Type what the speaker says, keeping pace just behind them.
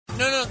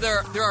No.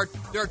 There are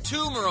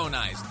two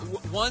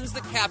Moronis. One's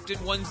the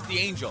captain, one's the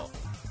angel.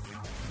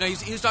 No,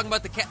 he was talking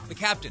about the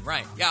captain,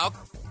 right? Yeah. Okay.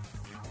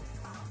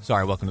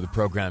 Sorry, welcome to the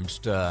program.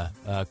 Just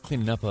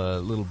cleaning up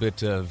a little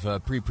bit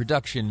of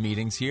pre-production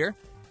meetings here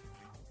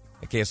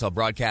at KSL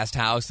Broadcast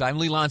House. I'm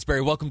Lee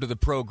Lonsberry. Welcome to the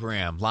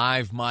program.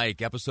 Live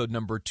Mike, episode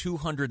number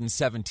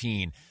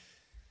 217.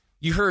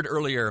 You heard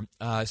earlier,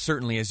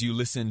 certainly as you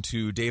listened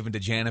to Dave and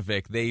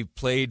Dejanovic, they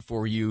played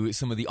for you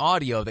some of the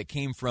audio that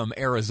came from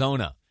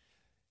Arizona.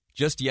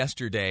 Just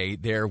yesterday,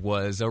 there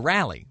was a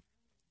rally,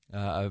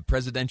 a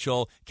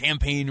presidential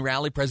campaign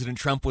rally. President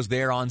Trump was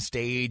there on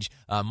stage.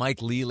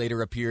 Mike Lee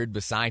later appeared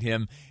beside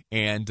him.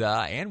 And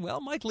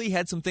Mike Lee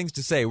had some things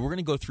to say. We're going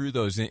to go through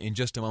those in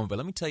just a moment. But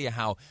let me tell you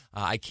how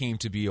I came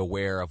to be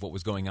aware of what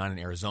was going on in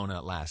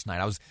Arizona last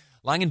night. I was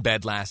lying in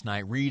bed last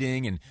night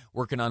reading and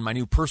working on my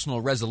new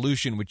personal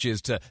resolution, which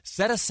is to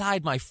set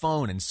aside my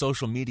phone and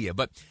social media.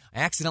 But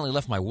I accidentally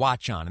left my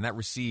watch on, and that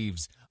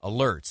receives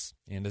alerts.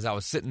 And as I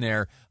was sitting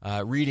there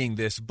reading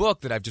this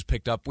book that I've just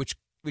picked up, which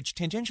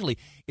tangentially,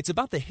 it's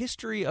about the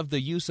history of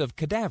the use of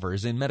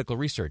cadavers in medical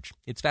research.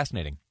 It's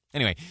fascinating.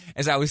 Anyway,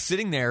 as I was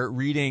sitting there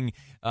reading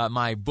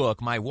my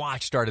book, my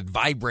watch started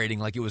vibrating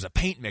like it was a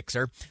paint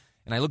mixer.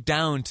 And I looked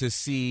down to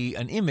see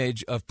an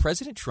image of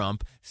President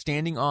Trump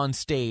standing on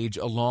stage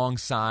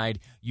alongside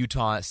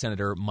Utah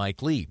Senator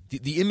Mike Lee.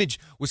 The image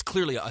was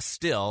clearly a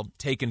still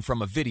taken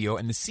from a video,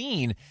 and the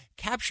scene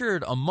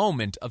captured a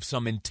moment of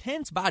some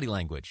intense body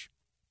language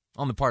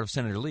on the part of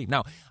Senator Lee.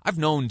 Now, I've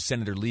known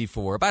Senator Lee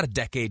for about a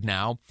decade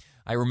now.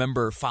 I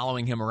remember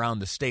following him around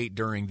the state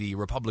during the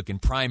Republican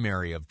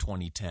primary of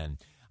 2010.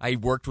 I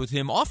worked with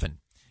him often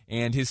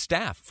and his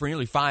staff for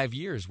nearly 5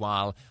 years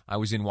while I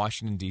was in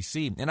Washington,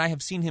 D.C., and I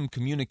have seen him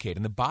communicate.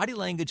 And the body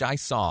language I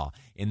saw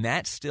in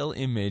that still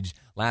image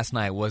last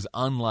night was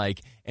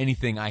unlike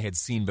anything I had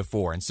seen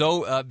before. And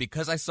so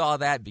because I saw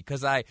that,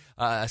 because I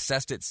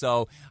assessed it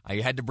so,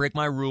 I had to break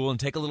my rule and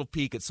take a little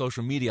peek at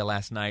social media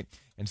last night.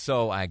 And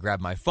so I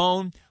grabbed my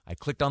phone, I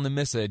clicked on the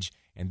message,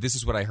 and this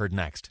is what I heard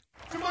next.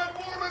 To my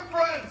Mormon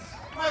friends,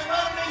 my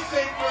Latter-day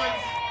Saint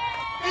friends,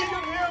 think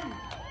of him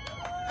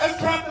as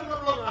Captain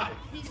Moroni.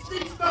 He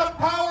seeks not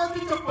power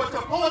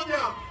to pull it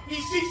down. He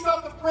seeks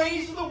not the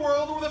praise of the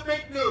world or the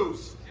fake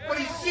news. But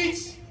he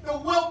seeks the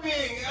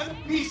well-being and the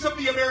peace of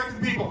the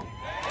American people.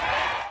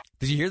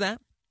 Did you hear that?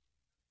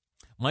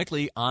 Mike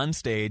Lee on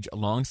stage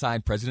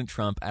alongside President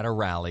Trump at a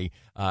rally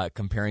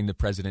comparing the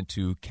president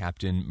to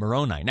Captain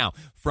Moroni. Now,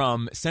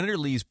 from Senator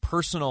Lee's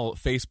personal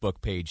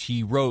Facebook page,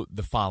 he wrote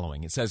the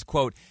following. It says,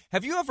 quote,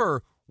 "Have you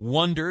ever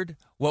wondered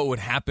what would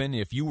happen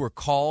if you were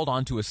called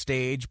onto a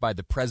stage by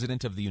the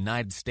President of the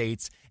United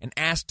States and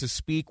asked to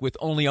speak with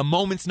only a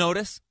moment's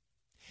notice?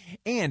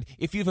 And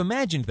if you've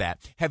imagined that,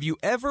 have you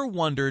ever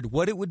wondered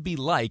what it would be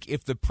like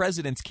if the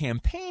president's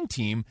campaign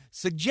team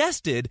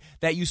suggested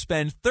that you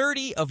spend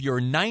 30 of your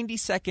 90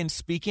 seconds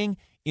speaking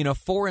in a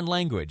foreign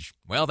language?"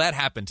 Well, that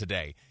happened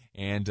today.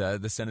 And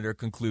the senator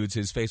concludes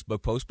his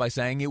Facebook post by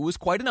saying it was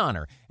quite an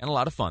honor and a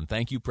lot of fun.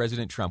 Thank you,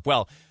 President Trump.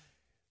 Well,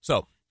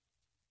 so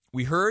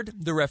we heard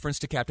the reference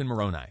to Captain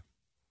Moroni.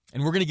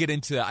 And we're going to get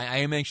into, I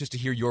am anxious to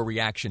hear your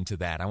reaction to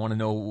that. I want to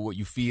know what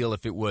you feel,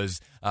 if it was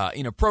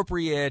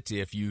inappropriate,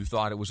 if you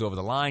thought it was over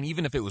the line,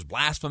 even if it was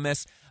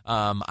blasphemous.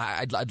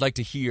 I'd like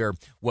to hear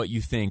what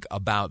you think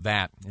about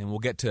that, and we'll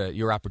get to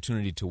your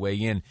opportunity to weigh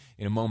in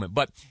a moment.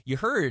 But you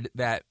heard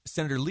that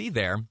Senator Lee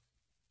there,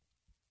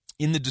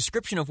 in the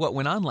description of what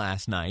went on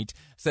last night,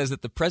 says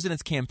that the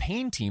president's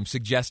campaign team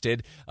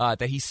suggested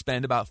that he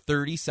spend about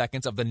 30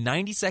 seconds of the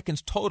 90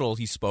 seconds total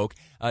he spoke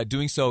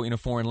doing so in a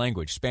foreign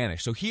language,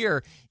 Spanish. So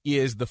here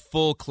is the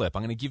full clip.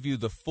 I'm going to give you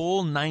the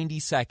full 90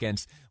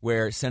 seconds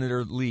where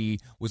Senator Lee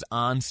was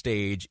on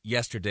stage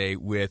yesterday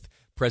with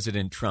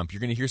President Trump.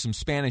 You're going to hear some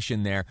Spanish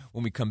in there.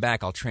 When we come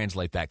back, I'll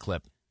translate that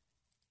clip.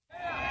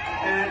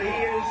 And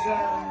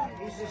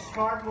he's a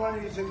smart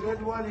one. He's a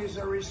good one. He's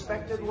a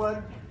respected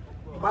one.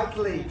 Mike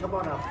Lee, come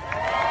on up.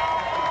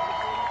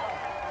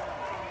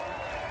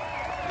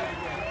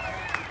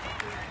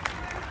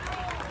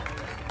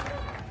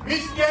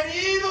 Mis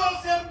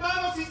queridos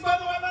hermanos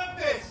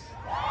hispanohablantes,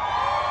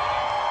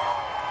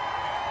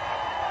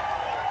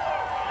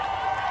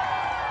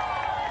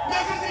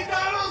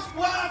 necesitamos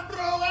 4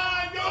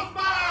 años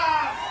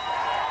más.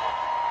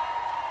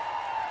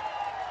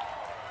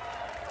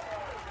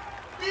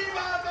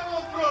 ¡Viva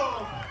Donald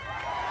Trump!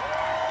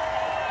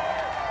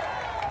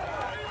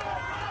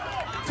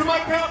 To my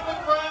Catholic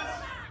friends,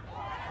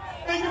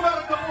 think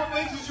about a couple of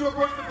things as you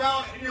approach the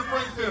ballot and your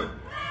friends do.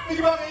 Think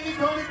about Amy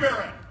Coney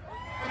Barrett,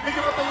 and think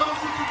about the Little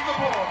Sisters of the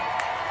Poor.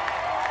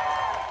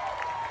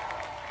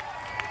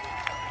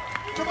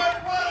 To my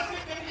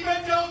Protestant and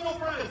evangelical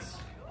friends,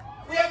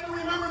 we have to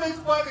remember this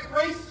by the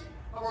grace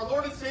of our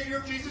Lord and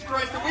Savior Jesus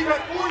Christ, that we've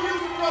had 4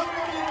 years of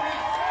prosperity and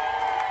peace.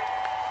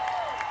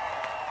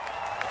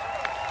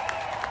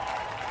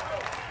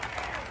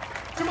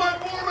 To my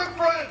Mormon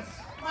friends,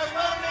 my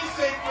Latter-day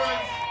Saint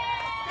friends,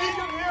 think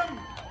of him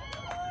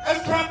as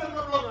Captain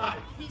Moroni.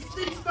 He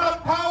seeks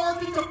not power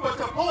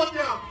to pull it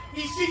down.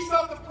 He seeks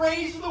not the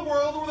praise of the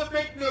world or the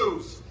fake news.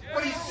 news,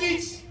 but he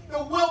seeks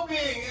the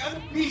well-being and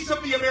the peace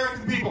of the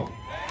American people.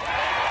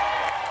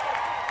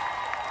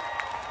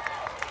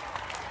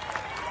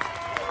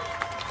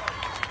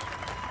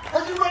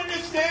 Are you ready to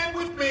stand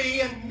with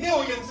me and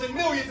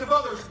millions of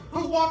others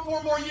who want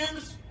 4 more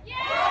years? Yeah!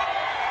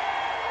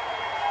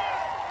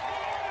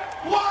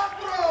 4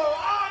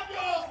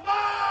 años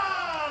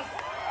más!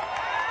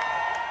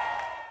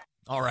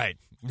 All right.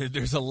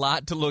 There's a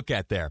lot to look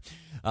at there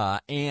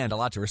and a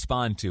lot to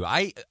respond to.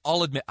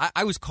 I'll admit,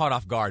 I was caught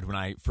off guard when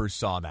I first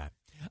saw that.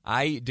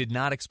 I did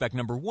not expect,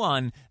 number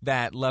one,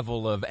 that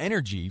level of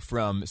energy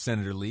from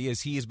Senator Lee,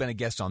 as he has been a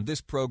guest on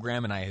this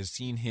program, and I have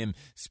seen him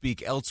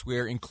speak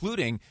elsewhere,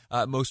 including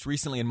most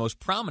recently and most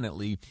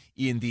prominently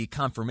in the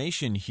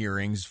confirmation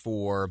hearings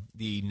for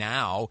the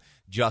now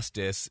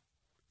Justice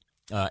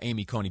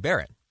Amy Coney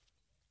Barrett.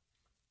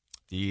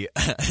 The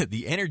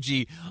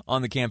energy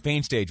on the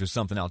campaign stage was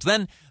something else.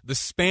 Then the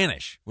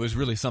Spanish was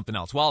really something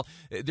else. While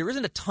there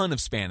isn't a ton of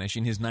Spanish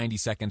in his 90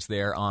 seconds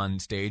there on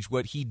stage,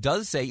 what he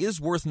does say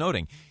is worth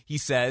noting. He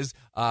says,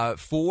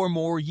 4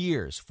 more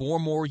years,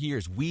 4 more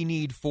years. We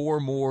need 4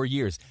 more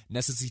years.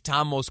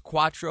 Necesitamos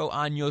 4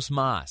 años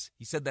más.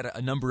 He said that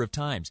a number of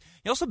times.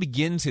 He also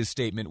begins his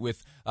statement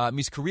with,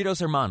 mis queridos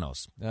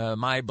hermanos,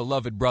 my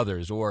beloved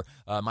brothers, or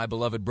my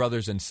beloved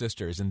brothers and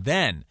sisters. And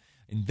then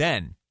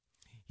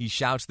he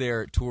shouts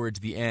there towards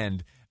the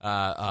end,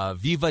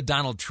 "Viva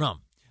Donald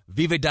Trump!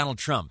 Viva Donald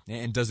Trump!"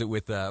 and does it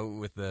with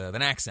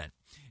an accent.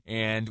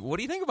 And what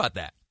do you think about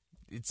that?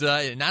 It's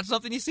not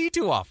something you see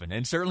too often,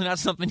 and certainly not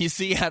something you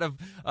see out of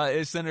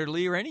Senator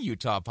Lee or any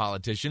Utah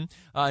politician.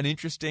 An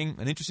interesting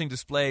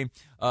display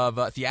of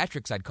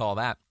theatrics, I'd call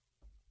that.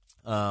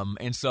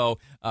 And so,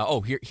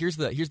 here's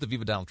the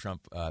Viva Donald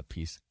Trump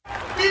piece.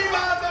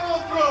 Viva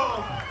Donald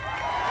Trump!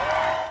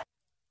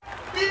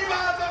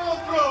 Viva Donald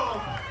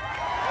Trump!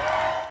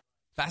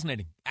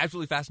 Fascinating.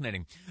 Absolutely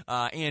fascinating.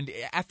 And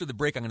after the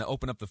break, I'm going to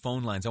open up the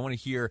phone lines. I want to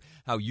hear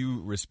how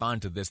you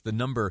respond to this. The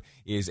number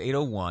is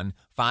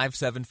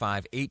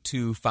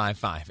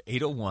 801-575-8255.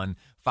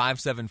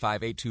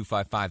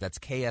 801-575-8255. That's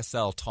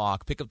KSL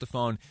Talk. Pick up the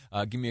phone.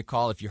 Give me a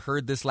call if you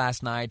heard this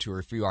last night or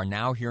if you are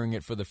now hearing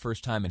it for the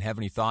first time and have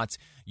any thoughts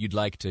you'd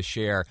like to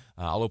share.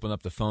 I'll open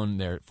up the phone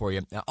there for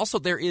you. Also,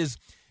 there is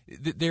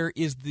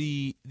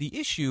the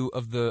issue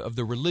of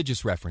the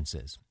religious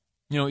references.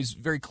 You know, it's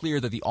very clear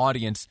that the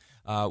audience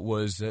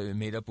was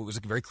made up. It was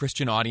a very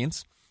Christian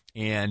audience,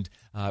 and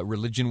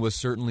religion was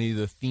certainly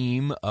the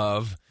theme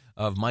of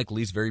Mike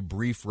Lee's very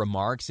brief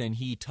remarks, and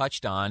he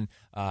touched on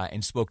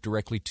and spoke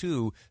directly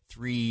to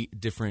 3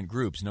 different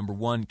groups. Number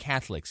one,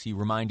 Catholics. He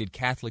reminded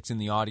Catholics in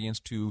the audience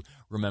to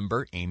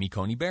remember Amy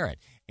Coney Barrett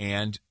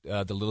and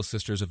the Little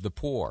Sisters of the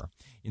Poor.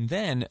 And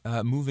then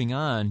moving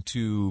on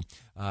to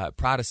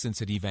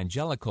Protestants and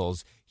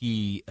evangelicals,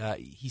 he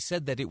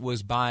said that it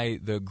was by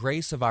the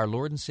grace of our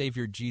Lord and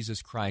Savior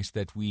Jesus Christ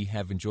that we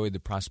have enjoyed the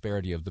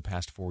prosperity of the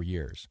past 4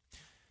 years.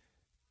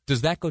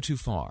 Does that go too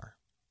far?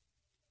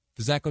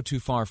 Does that go too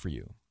far for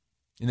you?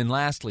 And then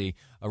lastly,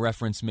 a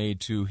reference made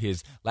to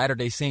his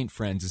Latter-day Saint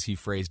friends, as he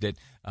phrased it.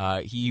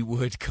 He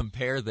would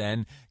compare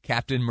then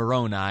Captain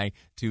Moroni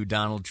to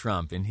Donald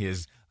Trump in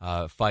his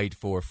fight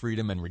for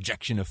freedom and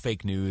rejection of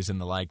fake news and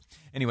the like.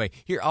 Anyway,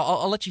 here,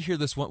 I'll let you hear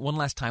this one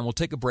last time. We'll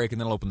take a break, and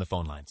then I'll open the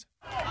phone lines.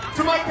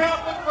 To my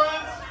Catholic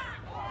friends,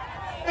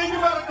 think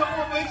about a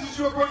couple of nations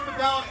you approach the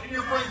ballot and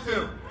your friends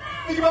do.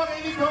 Think about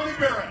Amy Coney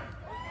Barrett,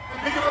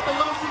 and think about the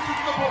Little Sisters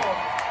of the Poor.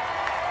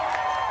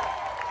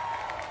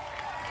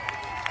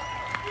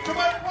 To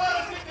my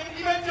Protestant and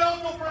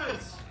evangelical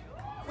friends,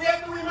 we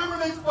have to remember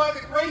this by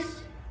the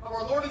grace of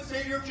our Lord and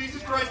Savior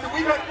Jesus Christ that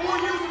we've had 4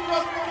 years of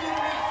prosperity and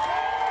peace.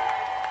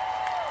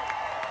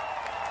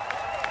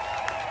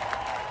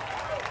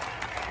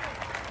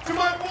 To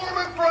my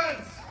Mormon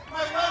friends,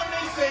 my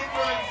Latter-day Saint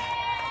friends,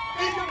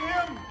 think of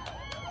him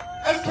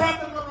as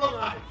Captain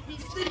Moroni. He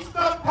seeks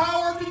not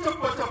power to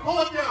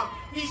pull it down.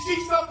 He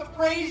seeks not the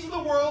praise of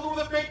the world or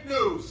the fake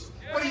news,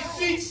 but he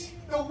seeks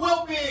the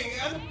well-being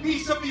and the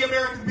peace of the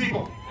American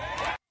people.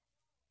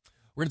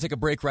 We're going to take a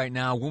break right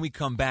now. When we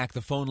come back,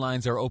 the phone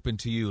lines are open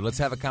to you. Let's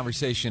have a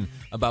conversation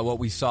about what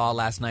we saw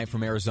last night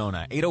from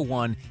Arizona.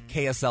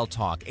 801-KSL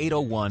Talk,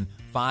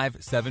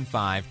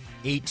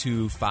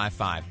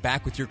 801-575-8255.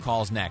 Back with your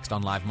calls next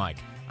on Live Mike.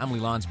 I'm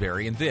Lee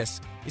Lonsberry, and this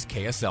is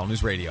KSL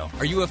News Radio.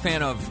 Are you a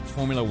fan of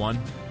Formula One?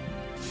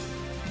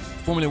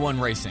 Formula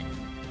One racing.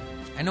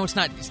 I know it's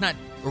not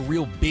a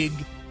real big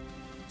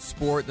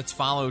sport that's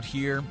followed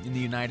here in the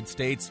United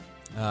States.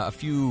 A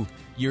few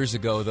years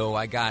ago, though,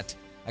 I got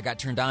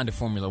turned on to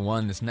Formula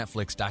One. This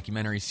Netflix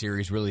documentary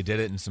series really did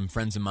it, and some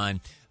friends of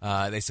mine,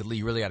 they said, Lee,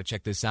 you really ought to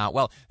check this out.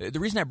 Well, the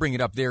reason I bring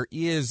it up, there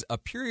is a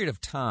period of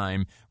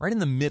time right in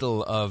the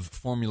middle of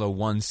Formula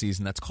One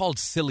season that's called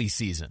silly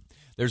season.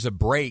 There's a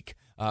break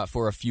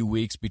for a few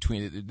weeks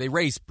between. They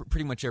race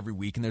pretty much every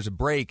week, and there's a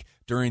break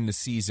during the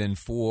season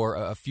for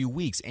a few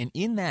weeks. And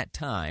in that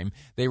time,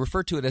 they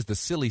refer to it as the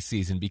silly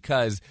season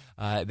because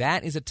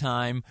that is a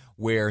time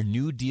where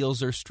new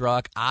deals are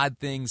struck, odd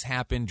things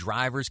happen,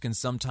 drivers can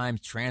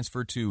sometimes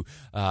transfer to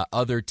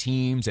other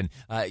teams, and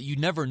you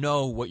never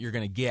know what you're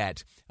going to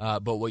get.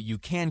 But what you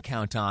can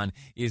count on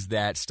is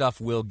that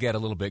stuff will get a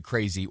little bit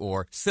crazy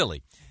or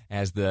silly,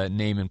 as the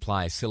name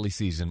implies, silly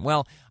season.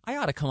 Well, I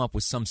ought to come up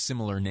with some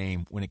similar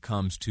name when it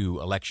comes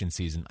to election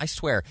season. I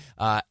swear,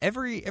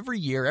 every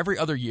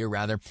other year,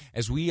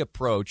 as we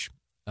approach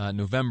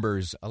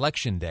November's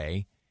election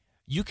day,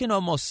 you can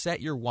almost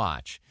set your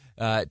watch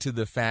to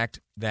the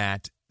fact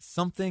that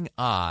something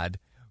odd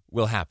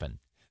will happen.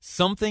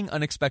 Something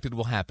unexpected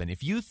will happen.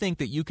 If you think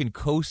that you can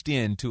coast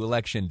into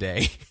election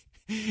day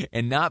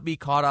and not be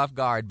caught off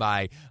guard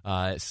by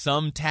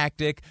some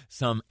tactic,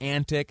 some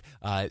antic,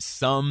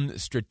 some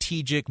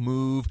strategic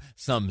move,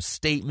 some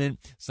statement,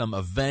 some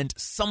event,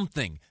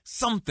 something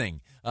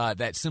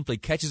that simply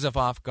catches us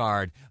off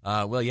guard,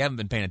 well, you haven't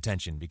been paying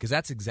attention, because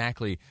that's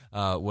exactly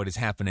what is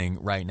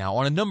happening right now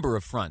on a number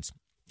of fronts.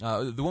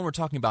 The one we're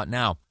talking about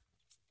now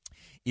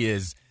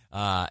is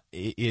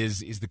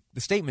the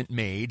statement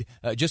made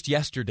just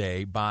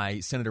yesterday by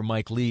Senator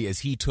Mike Lee as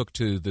he took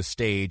to the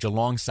stage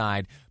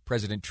alongside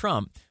President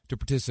Trump to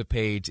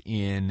participate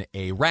in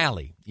a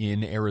rally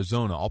in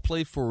Arizona. I'll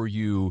play for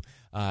you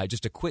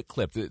just a quick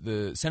clip.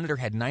 The senator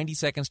had 90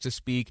 seconds to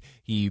speak.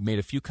 He made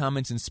a few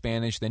comments in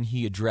Spanish. Then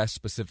he addressed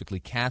specifically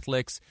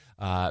Catholics,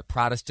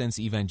 Protestants,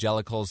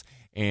 evangelicals,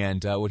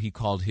 and what he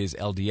called his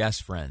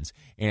LDS friends.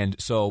 And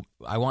so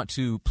I want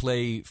to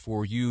play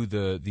for you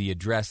the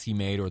address he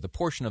made, or the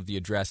portion of the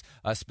address,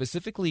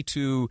 specifically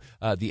to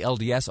the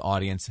LDS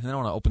audience. And then I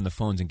want to open the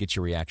phones and get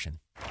your reaction.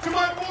 To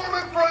my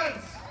Mormon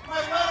friends, my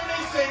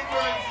Latter-day Saint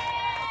friends,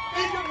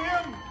 think of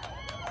him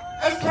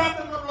as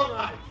Captain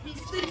Moroni. He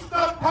seeks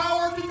not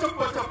power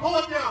to pull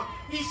it down.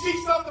 He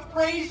seeks not the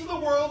praise of the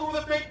world or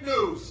the fake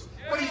news,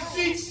 but he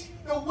seeks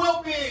the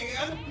well-being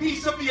and the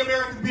peace of the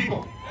American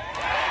people.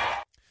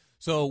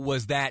 So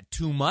was that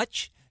too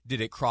much?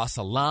 Did it cross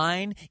a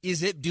line?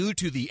 Is it due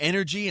to the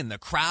energy and the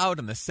crowd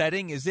and the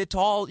setting? Is it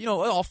all,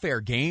 all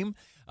fair game?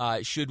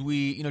 Should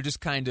we, just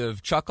kind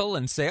of chuckle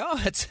and say, oh,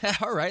 that's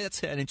all right,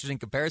 that's an interesting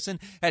comparison.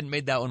 Hadn't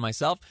made that one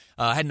myself.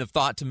 Hadn't have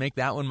thought to make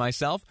that one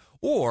myself.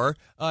 Or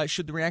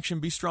should the reaction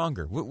be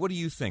stronger? What do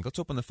you think? Let's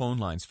open the phone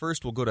lines.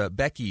 First, we'll go to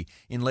Becky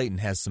in Layton,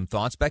 has some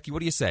thoughts. Becky, what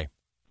do you say?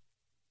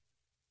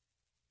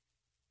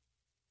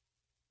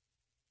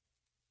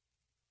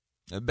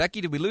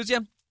 Becky, did we lose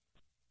you?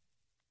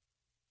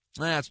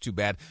 That's too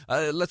bad.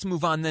 Let's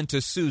move on then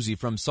to Susie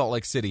from Salt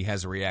Lake City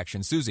has a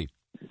reaction. Susie.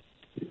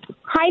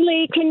 Hi,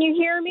 Lee. Can you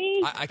hear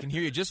me? I can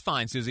hear you just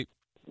fine, Susie.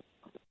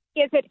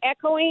 Is it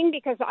echoing?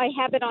 Because I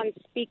have it on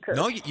speaker.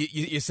 No,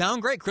 you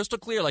sound great, crystal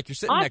clear, like you're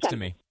sitting next to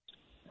me.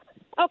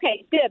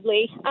 Okay, good,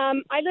 Lee.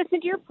 I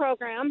listen to your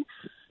program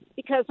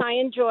because I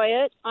enjoy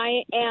it.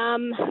 I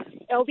am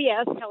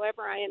LDS,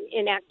 however, I am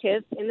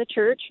inactive in the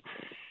church.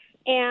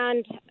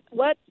 And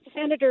what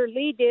Senator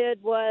Lee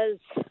did was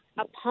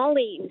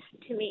appalling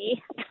to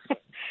me.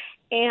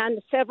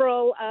 And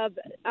several of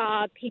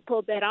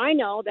people that I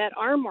know that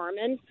are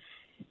Mormon,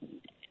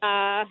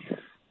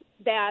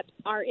 that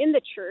are in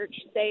the church,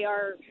 they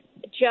are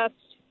just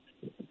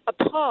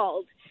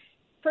appalled.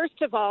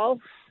 First of all,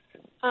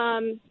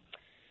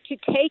 to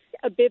take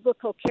a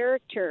biblical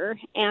character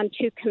and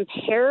to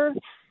compare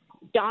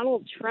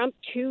Donald Trump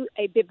to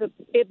a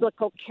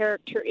biblical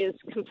character is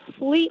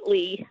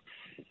completely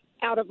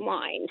out of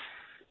line.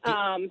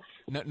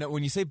 No,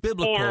 when you say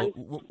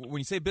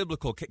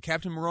biblical,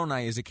 Captain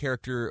Moroni is a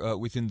character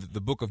within the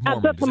Book of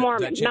Mormon. Book of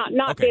Mormon,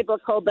 not okay.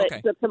 biblical, but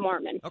okay. Book of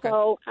Mormon. Okay.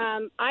 So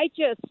I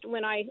just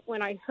when I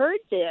heard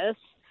this,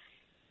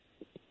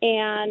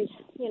 and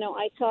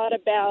I thought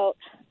about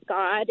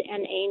God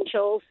and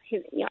angels,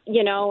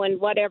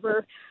 and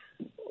whatever.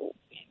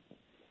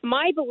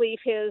 My belief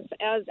is,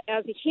 as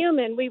a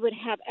human, we would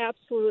have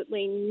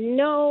absolutely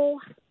no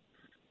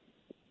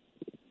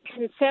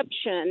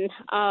conception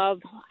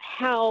of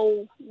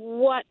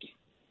what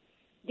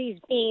these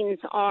beings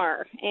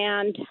are.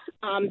 And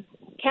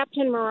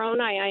Captain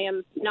Moroni, I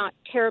am not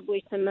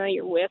terribly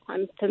familiar with.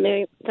 I'm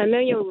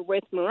familiar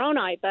with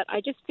Moroni, but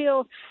I just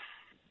feel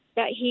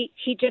that he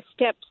just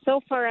stepped so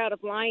far out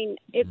of line.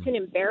 It's an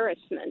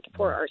embarrassment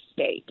for our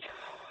state.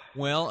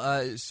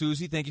 Well,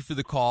 Susie, thank you for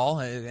the call,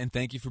 and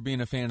thank you for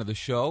being a fan of the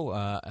show.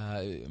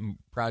 I'm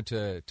proud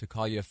to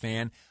call you a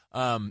fan.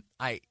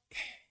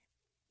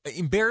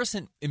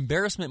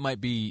 Embarrassment might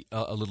be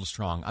a little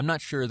strong. I'm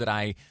not sure that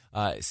I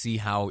see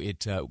how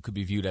it could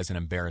be viewed as an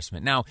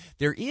embarrassment. Now,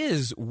 there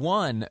is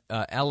one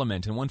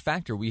element and one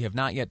factor we have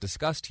not yet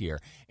discussed here,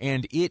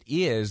 and it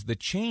is the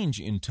change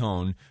in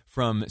tone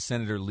from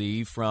Senator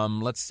Lee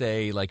from, let's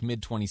say, like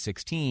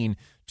mid-2016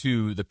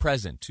 to the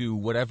present, to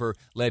whatever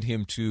led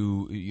him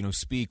to,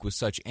 speak with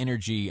such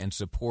energy and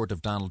support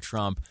of Donald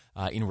Trump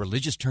in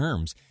religious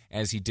terms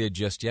as he did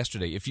just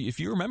yesterday. If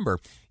you remember,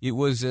 it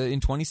was in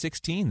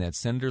 2016 that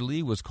Senator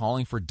Lee was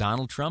calling for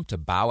Donald Trump to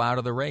bow out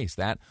of the race.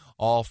 That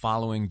all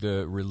following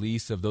the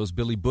release of those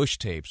Billy Bush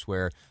tapes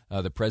where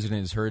the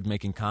president is heard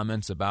making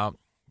comments about,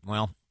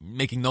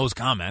 making those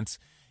comments.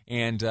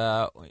 And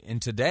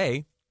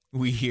today,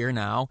 we hear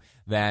now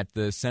that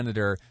the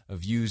senator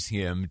views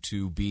him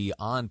to be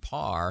on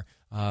par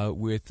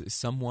with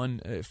someone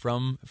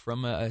from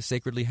a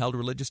sacredly held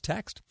religious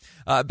text.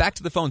 Back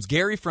to the phones.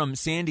 Gary from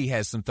Sandy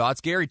has some thoughts.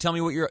 Gary, tell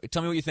me what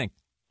you think.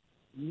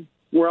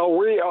 Well,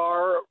 we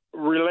are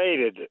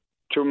related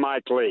to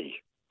Mike Lee.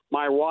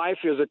 My wife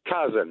is a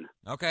cousin.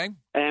 Okay.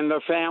 And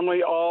the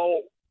family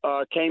all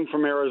came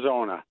from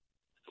Arizona.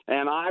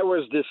 And I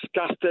was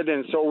disgusted,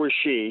 and so was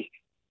she,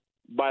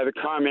 by the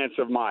comments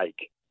of Mike.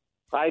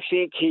 I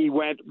think he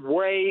went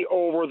way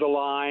over the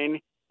line,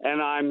 and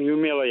I'm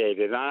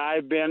humiliated. And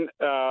I've been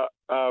a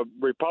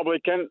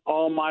Republican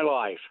all my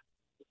life,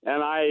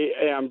 and I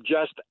am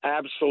just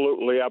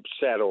absolutely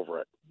upset over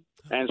it.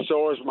 And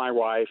so is my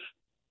wife.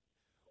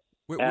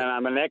 And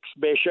I'm an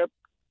ex-bishop,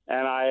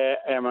 and I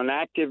am an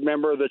active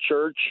member of the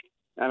church,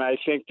 and I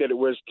think that it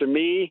was, to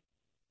me,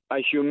 a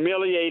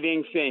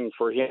humiliating thing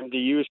for him to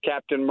use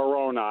Captain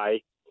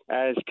Moroni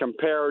as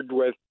compared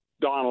with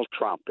Donald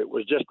Trump. It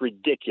was just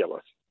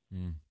ridiculous.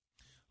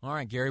 All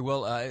right, Gary.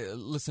 Well,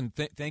 listen,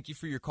 thank you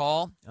for your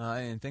call,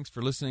 and thanks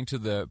for listening to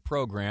the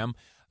program.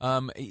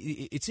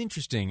 It's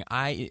interesting.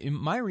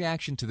 My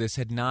reaction to this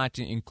had not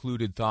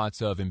included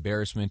thoughts of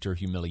embarrassment or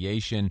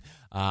humiliation.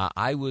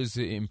 I was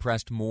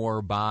impressed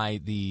more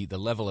by the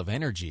level of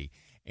energy,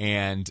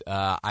 and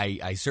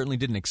I certainly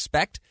didn't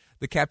expect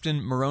the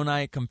Captain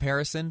Moroni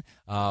comparison,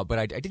 but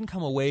I didn't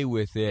come away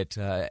with it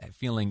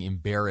feeling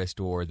embarrassed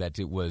or that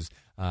it was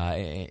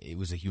a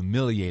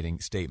humiliating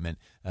statement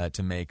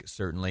to make,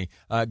 certainly.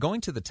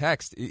 Going to the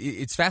text,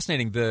 it's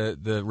fascinating.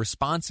 The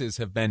responses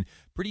have been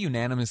pretty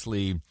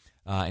unanimously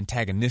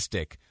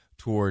antagonistic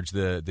towards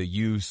the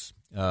use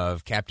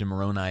of Captain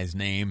Moroni's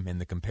name and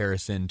the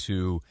comparison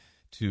to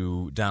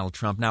Donald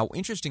Trump. Now,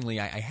 interestingly,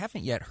 I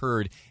haven't yet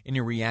heard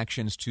any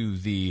reactions to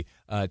the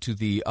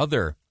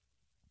other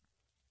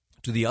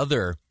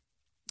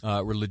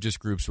religious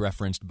groups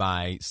referenced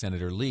by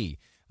Senator Lee.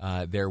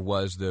 There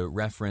was the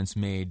reference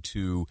made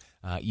to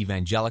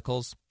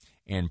evangelicals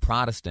and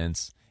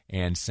Protestants,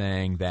 and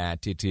saying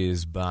that it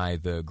is by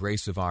the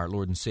grace of our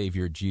Lord and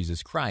Savior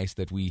Jesus Christ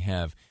that we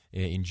have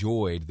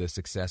enjoyed the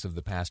success of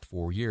the past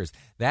 4 years.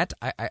 That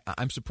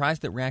I'm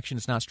surprised that reaction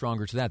is not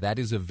stronger to that. That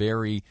is a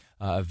very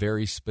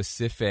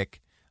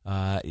specific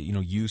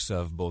use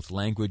of both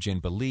language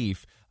and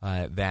belief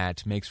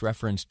that makes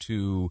reference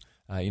to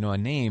a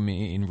name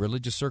in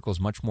religious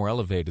circles much more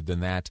elevated than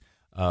that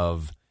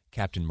of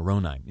Captain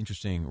Moroni.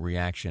 Interesting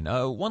reaction.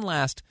 One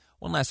last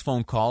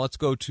phone call. Let's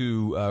go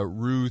to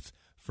Ruth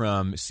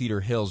from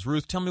Cedar Hills.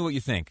 Ruth, tell me what you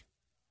think.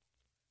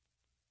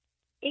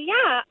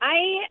 Yeah,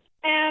 I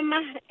am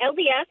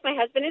LDS. My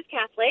husband is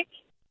Catholic.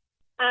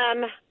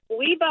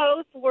 We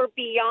both were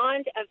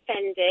beyond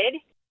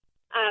offended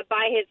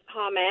by his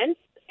comments,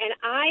 and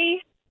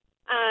I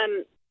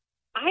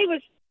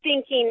was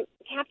thinking,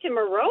 Captain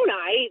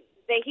Moroni,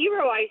 the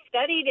hero I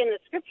studied in the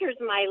scriptures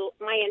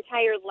my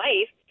entire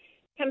life,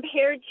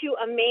 compared to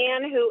a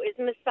man who is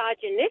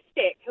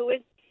misogynistic, who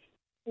is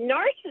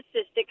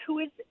narcissistic, who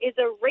is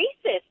a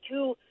racist,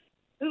 who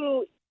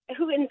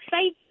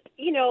incites,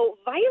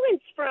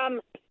 violence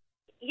from,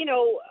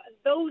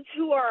 those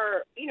who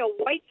are,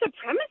 white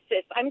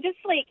supremacists. I'm just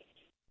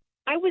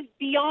I was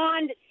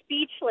beyond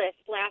speechless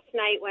last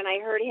night when I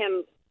heard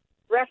him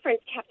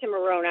reference Captain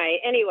Moroni.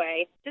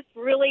 Anyway, just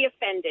really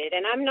offended.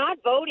 And I'm not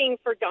voting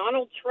for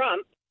Donald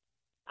Trump.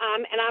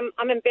 And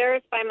I'm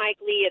embarrassed by Mike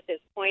Lee at this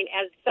point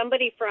as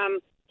somebody from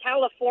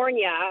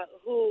California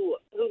who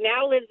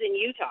now lives in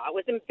Utah. It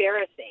was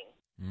embarrassing.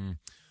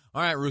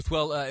 All right, Ruth.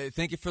 Well,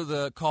 thank you for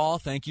the call.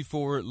 Thank you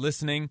for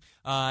listening.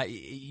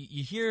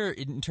 You hear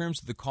in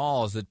terms of the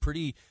calls that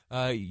pretty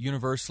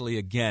universally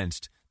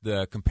against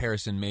the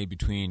comparison made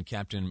between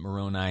Captain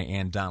Moroni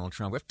and Donald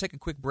Trump. We have to take a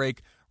quick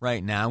break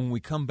right now. When we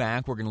come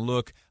back, we're going to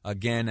look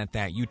again at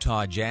that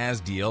Utah Jazz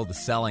deal, the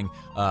selling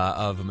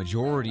of a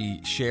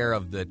majority share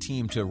of the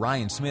team to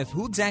Ryan Smith.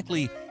 Who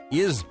exactly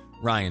is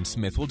Ryan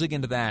Smith? We'll dig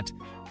into that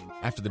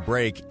after the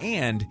break.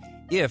 And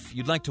if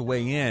you'd like to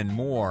weigh in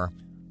more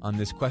on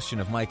this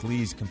question of Mike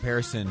Lee's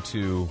comparison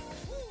to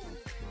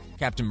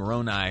Captain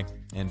Moroni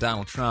and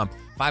Donald Trump,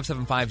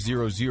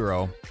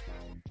 57500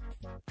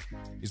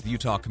 is the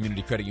Utah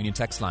Community Credit Union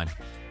text line.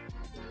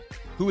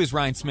 Who is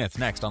Ryan Smith?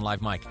 Next on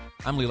Live Mike.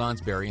 I'm Lee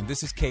Lonsberry, and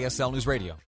this is KSL News Radio.